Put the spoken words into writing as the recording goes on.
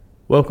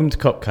Welcome to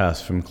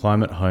Copcast from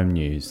Climate Home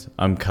News.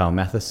 I'm Carl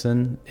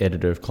Matheson,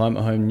 editor of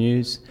Climate Home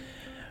News.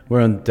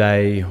 We're on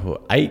day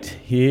 8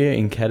 here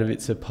in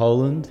Katowice,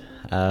 Poland.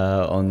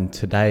 On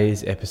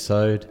today's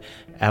episode,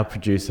 our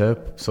producer,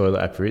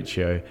 Soila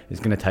Aparicio, is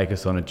going to take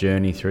us on a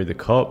journey through the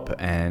COP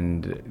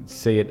and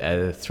see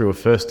it through a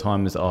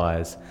first-timer's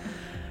eyes.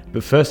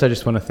 But first, I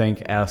just want to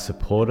thank our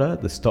supporter,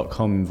 the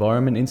Stockholm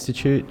Environment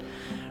Institute.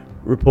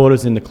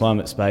 Reporters in the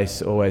climate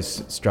space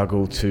always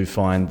struggle to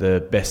find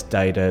the best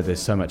data.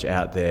 There's so much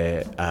out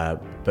there,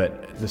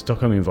 but the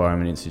Stockholm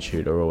Environment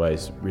Institute are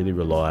always really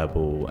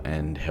reliable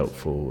and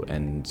helpful,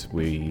 and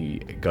we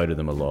go to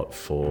them a lot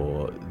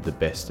for the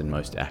best and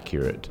most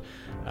accurate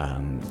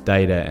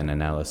data and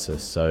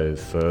analysis. So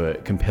for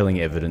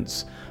compelling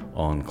evidence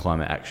on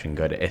climate action,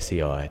 go to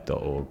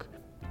sei.org.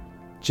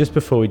 Just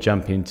before we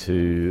jump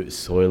into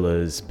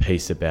Soila's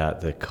piece about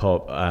the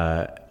COP,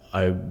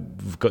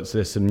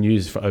 there's some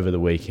news over the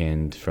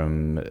weekend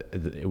from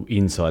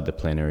inside the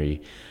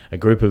plenary. A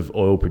group of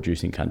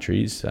oil-producing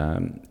countries,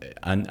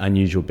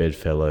 unusual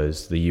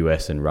bedfellows, the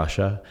US and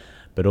Russia,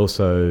 but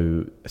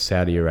also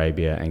Saudi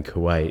Arabia and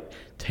Kuwait,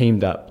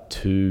 teamed up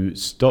to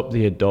stop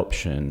the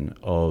adoption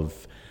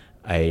of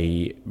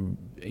a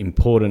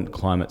important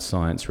climate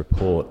science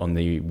report on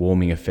the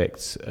warming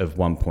effects of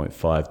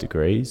 1.5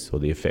 degrees, or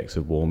the effects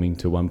of warming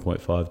to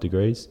 1.5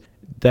 degrees.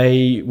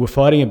 They were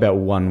fighting about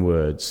one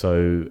word.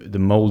 So the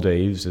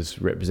Maldives,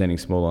 as representing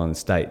small island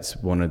states,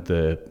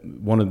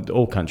 wanted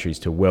all countries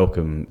to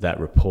welcome that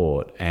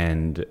report,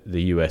 and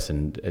the US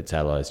and its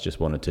allies just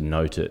wanted to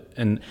note it.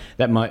 And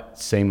that might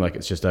seem like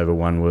it's just over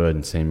one word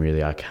and seem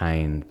really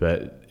arcane,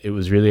 but it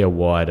was really a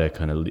wider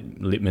kind of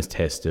litmus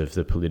test of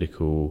the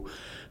political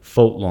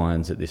fault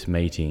lines at this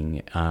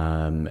meeting,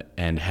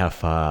 and how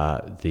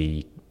far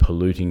the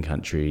polluting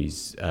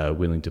countries are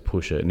willing to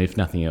push it. And if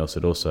nothing else,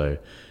 it also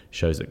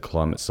shows that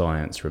climate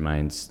science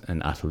remains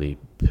an utterly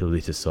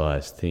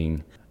politicised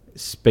thing.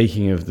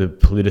 Speaking of the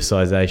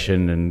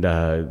politicisation and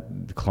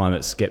the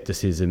climate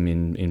scepticism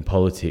in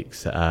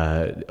politics,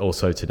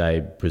 also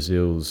today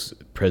Brazil's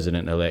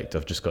president-elect,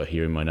 I've just got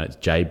here in my notes,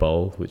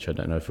 Jair, which I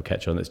don't know if we'll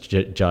catch on, that's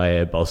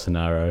Jair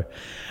Bolsonaro,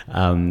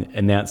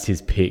 announced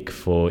his pick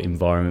for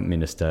environment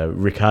minister.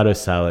 Ricardo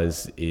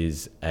Salles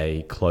is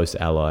a close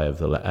ally of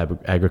the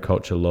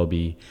agriculture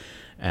lobby,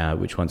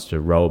 which wants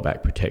to roll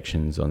back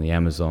protections on the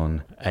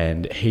Amazon.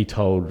 And he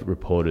told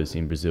reporters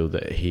in Brazil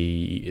that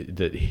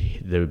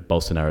the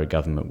Bolsonaro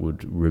government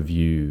would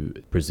review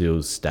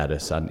Brazil's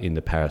status in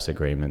the Paris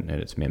Agreement and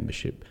its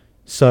membership.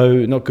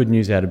 So not good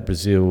news out of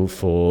Brazil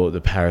for the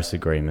Paris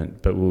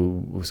Agreement, but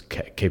we'll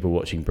keep a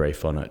watching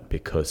brief on it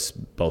because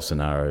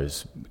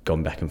Bolsonaro's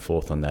gone back and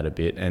forth on that a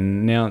bit.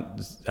 And now,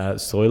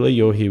 Soila,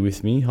 you're here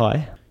with me.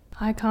 Hi.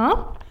 Hi,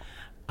 Carl.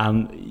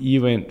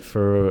 You went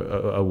for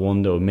a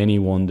wander, or many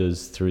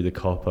wanders through the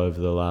COP over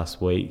the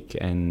last week,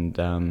 and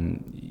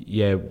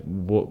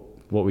what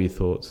were your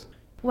thoughts?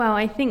 Well,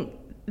 I think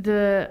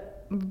the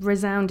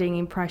resounding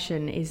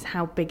impression is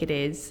how big it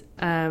is.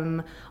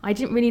 I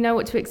didn't really know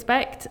what to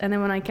expect, and then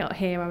when I got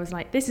here, I was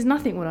like, this is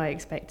nothing what I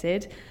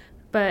expected.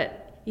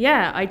 But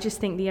yeah, I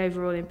just think the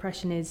overall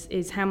impression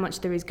is how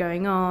much there is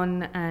going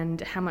on and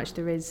how much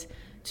there is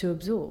to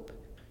absorb.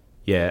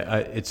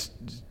 Yeah,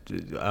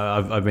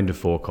 I've been to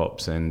 4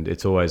 COPs and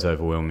it's always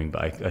overwhelming,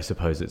 but I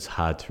suppose it's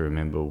hard to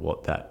remember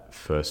what that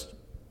first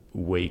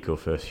week or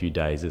first few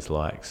days is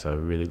like. So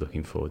really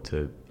looking forward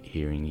to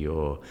hearing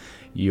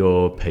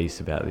your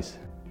piece about this.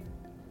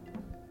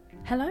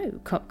 Hello,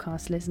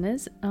 Copcast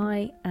listeners.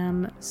 I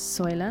am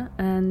Soila,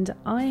 and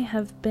I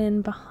have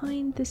been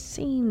behind the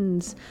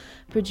scenes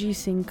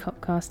producing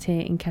Copcast here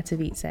in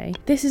Katowice.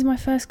 This is my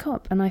first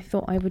COP, and I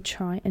thought I would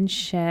try and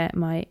share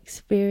my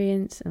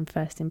experience and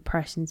first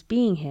impressions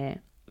being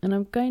here. And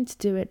I'm going to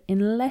do it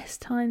in less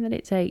time than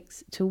it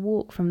takes to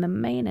walk from the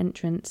main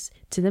entrance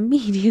to the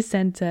media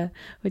centre,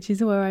 which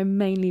is where I'm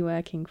mainly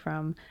working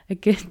from, a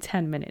good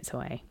 10 minutes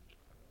away.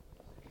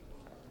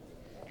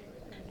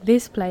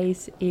 This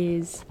place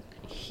is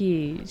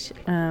huge.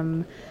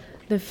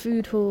 The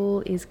food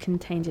hall is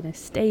contained in a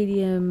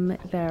stadium.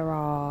 There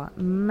are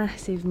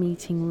massive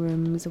meeting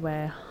rooms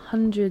where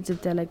hundreds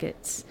of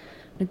delegates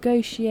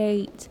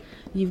negotiate.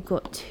 You've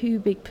got 2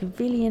 big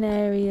pavilion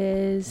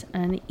areas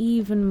and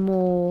even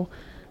more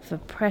for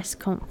press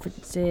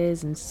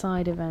conferences and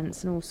side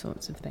events and all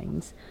sorts of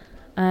things.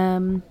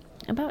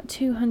 About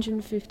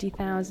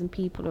 250,000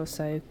 people or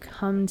so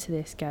come to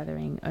this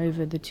gathering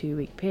over the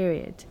 2-week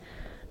period.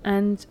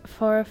 And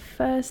for a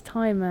first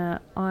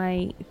timer,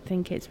 I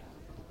think it's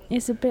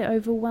a bit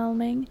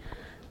overwhelming.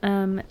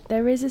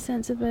 There is a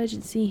sense of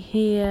urgency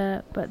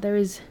here, but there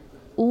is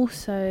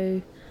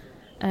also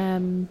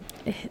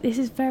this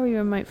is very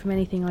remote from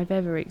anything I've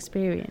ever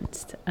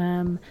experienced.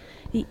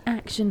 The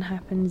action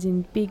happens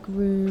in big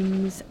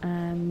rooms,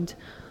 and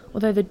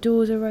although the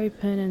doors are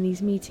open and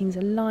these meetings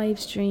are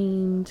live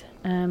streamed,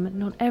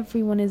 not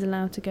everyone is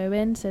allowed to go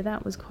in, so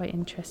that was quite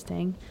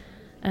interesting.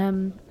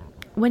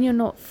 When you're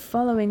not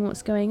following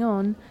what's going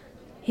on,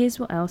 here's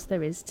what else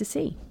there is to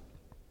see.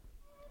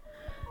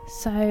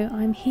 So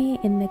I'm here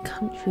in the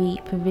country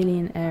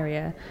pavilion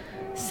area.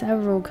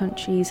 Several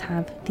countries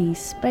have these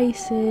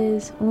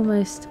spaces,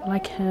 almost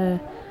like a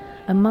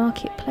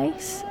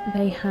marketplace.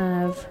 They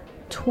have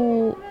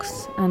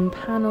talks and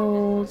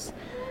panels.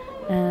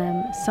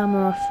 Some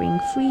are offering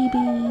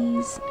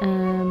freebies,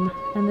 and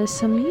there's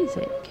some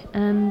music.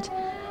 And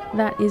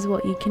that is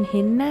what you can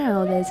hear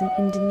now. There's an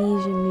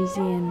Indonesian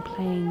museum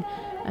playing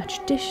a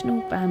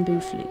traditional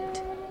bamboo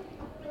flute.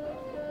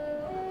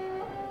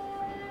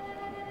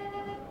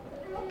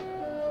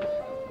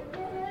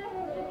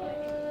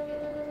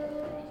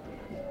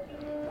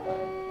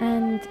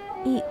 And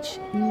each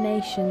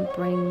nation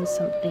brings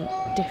something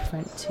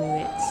different to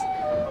its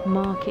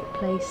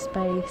marketplace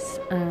space.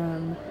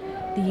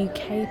 The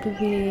UK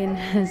pavilion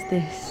has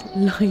this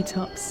light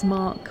up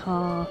smart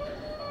car.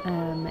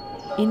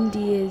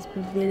 India's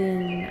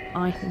pavilion,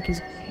 I think,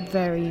 is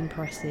very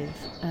impressive.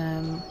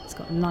 It's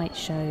got light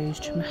shows,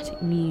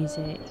 dramatic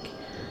music,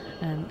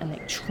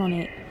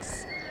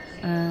 electronics.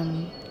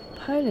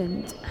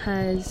 Poland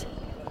has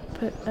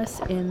put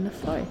us in the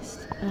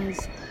forest,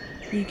 as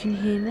you can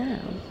hear now.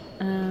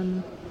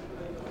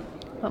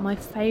 But my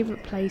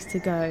favourite place to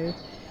go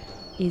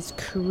is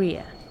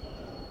Korea,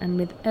 and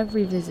with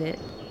every visit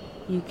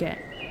you get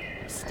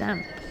a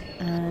stamp,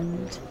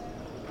 and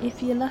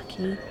if you're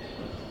lucky,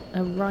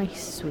 a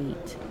rice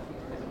sweet,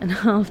 and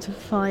after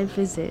 5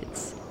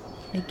 visits,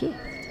 a gift.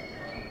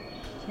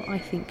 So I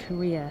think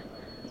Korea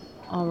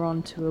are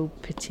on to a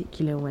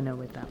particular winner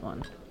with that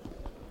one.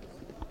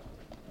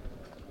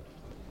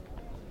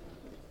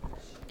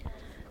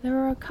 There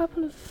are a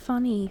couple of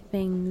funny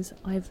things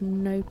I've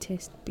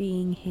noticed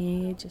being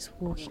here, just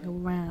walking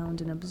around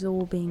and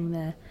absorbing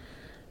the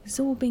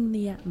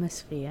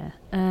atmosphere.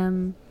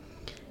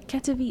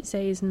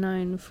 Katowice is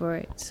known for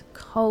its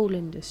coal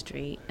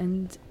industry,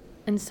 and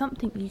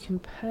something you can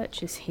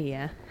purchase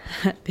here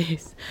at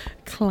this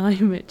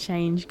climate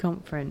change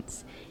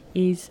conference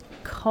is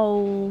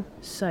coal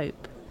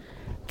soap.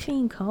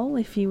 Clean coal,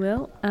 if you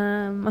will.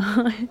 I'm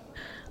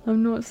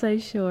not so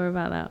sure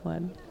about that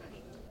one.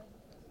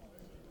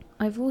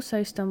 I've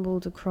also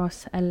stumbled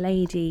across a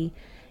lady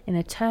in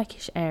a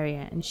Turkish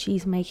area, and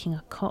she's making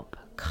a COP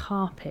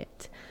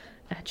carpet,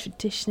 a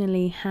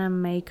traditionally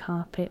handmade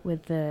carpet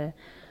with the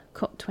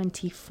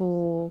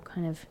COP24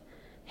 kind of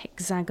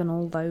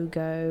hexagonal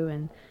logo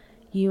and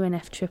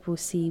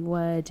UNFCCC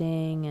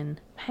wording,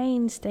 and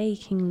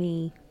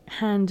painstakingly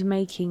hand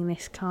making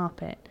this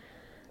carpet.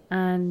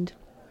 And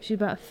she's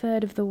about a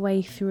third of the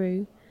way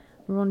through.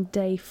 We're on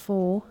day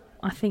 4.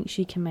 I think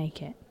she can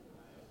make it.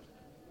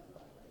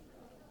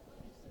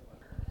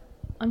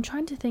 I'm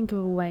trying to think of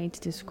a way to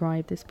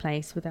describe this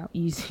place without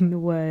using the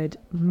word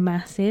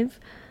massive.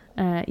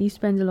 You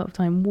spend a lot of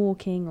time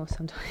walking or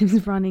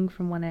sometimes running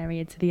from one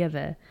area to the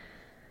other.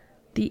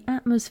 The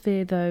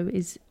atmosphere, though,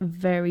 is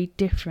very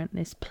different.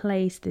 This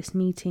place, this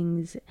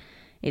meetings,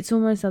 it's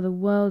almost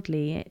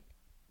otherworldly.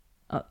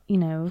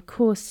 Of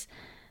course,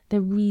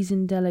 the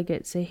reason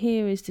delegates are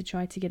here is to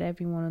try to get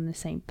everyone on the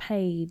same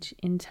page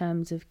in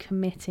terms of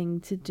committing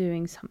to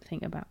doing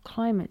something about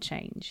climate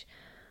change.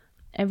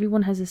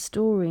 Everyone has a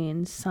story,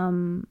 and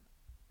some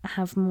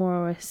have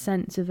more a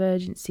sense of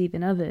urgency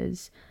than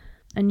others,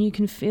 and you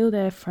can feel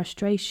their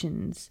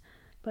frustrations,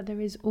 but there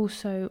is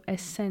also a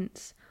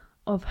sense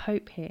of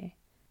hope here.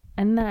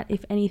 And that,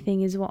 if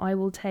anything, is what I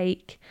will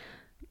take,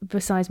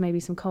 besides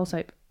maybe some coal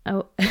soap,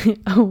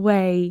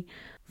 away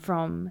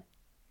from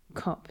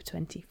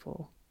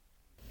COP24.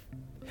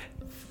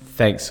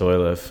 Thanks,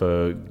 Soila,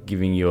 for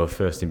giving your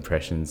first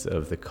impressions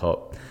of the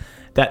COP.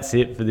 That's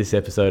it for this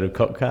episode of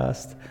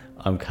COPcast.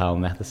 I'm Carl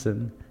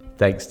Matheson.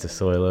 Thanks to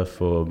Soila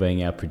for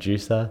being our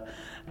producer.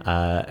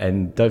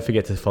 And don't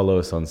forget to follow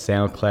us on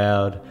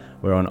SoundCloud.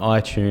 We're on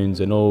iTunes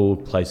and all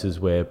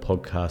places where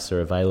podcasts are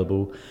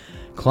available.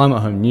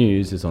 Climate Home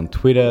News is on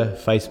Twitter,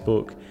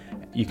 Facebook.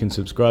 You can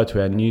subscribe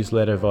to our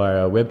newsletter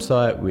via our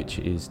website, which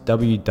is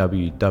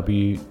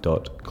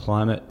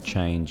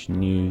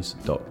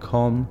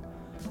www.climatechangenews.com.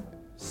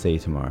 See you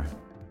tomorrow.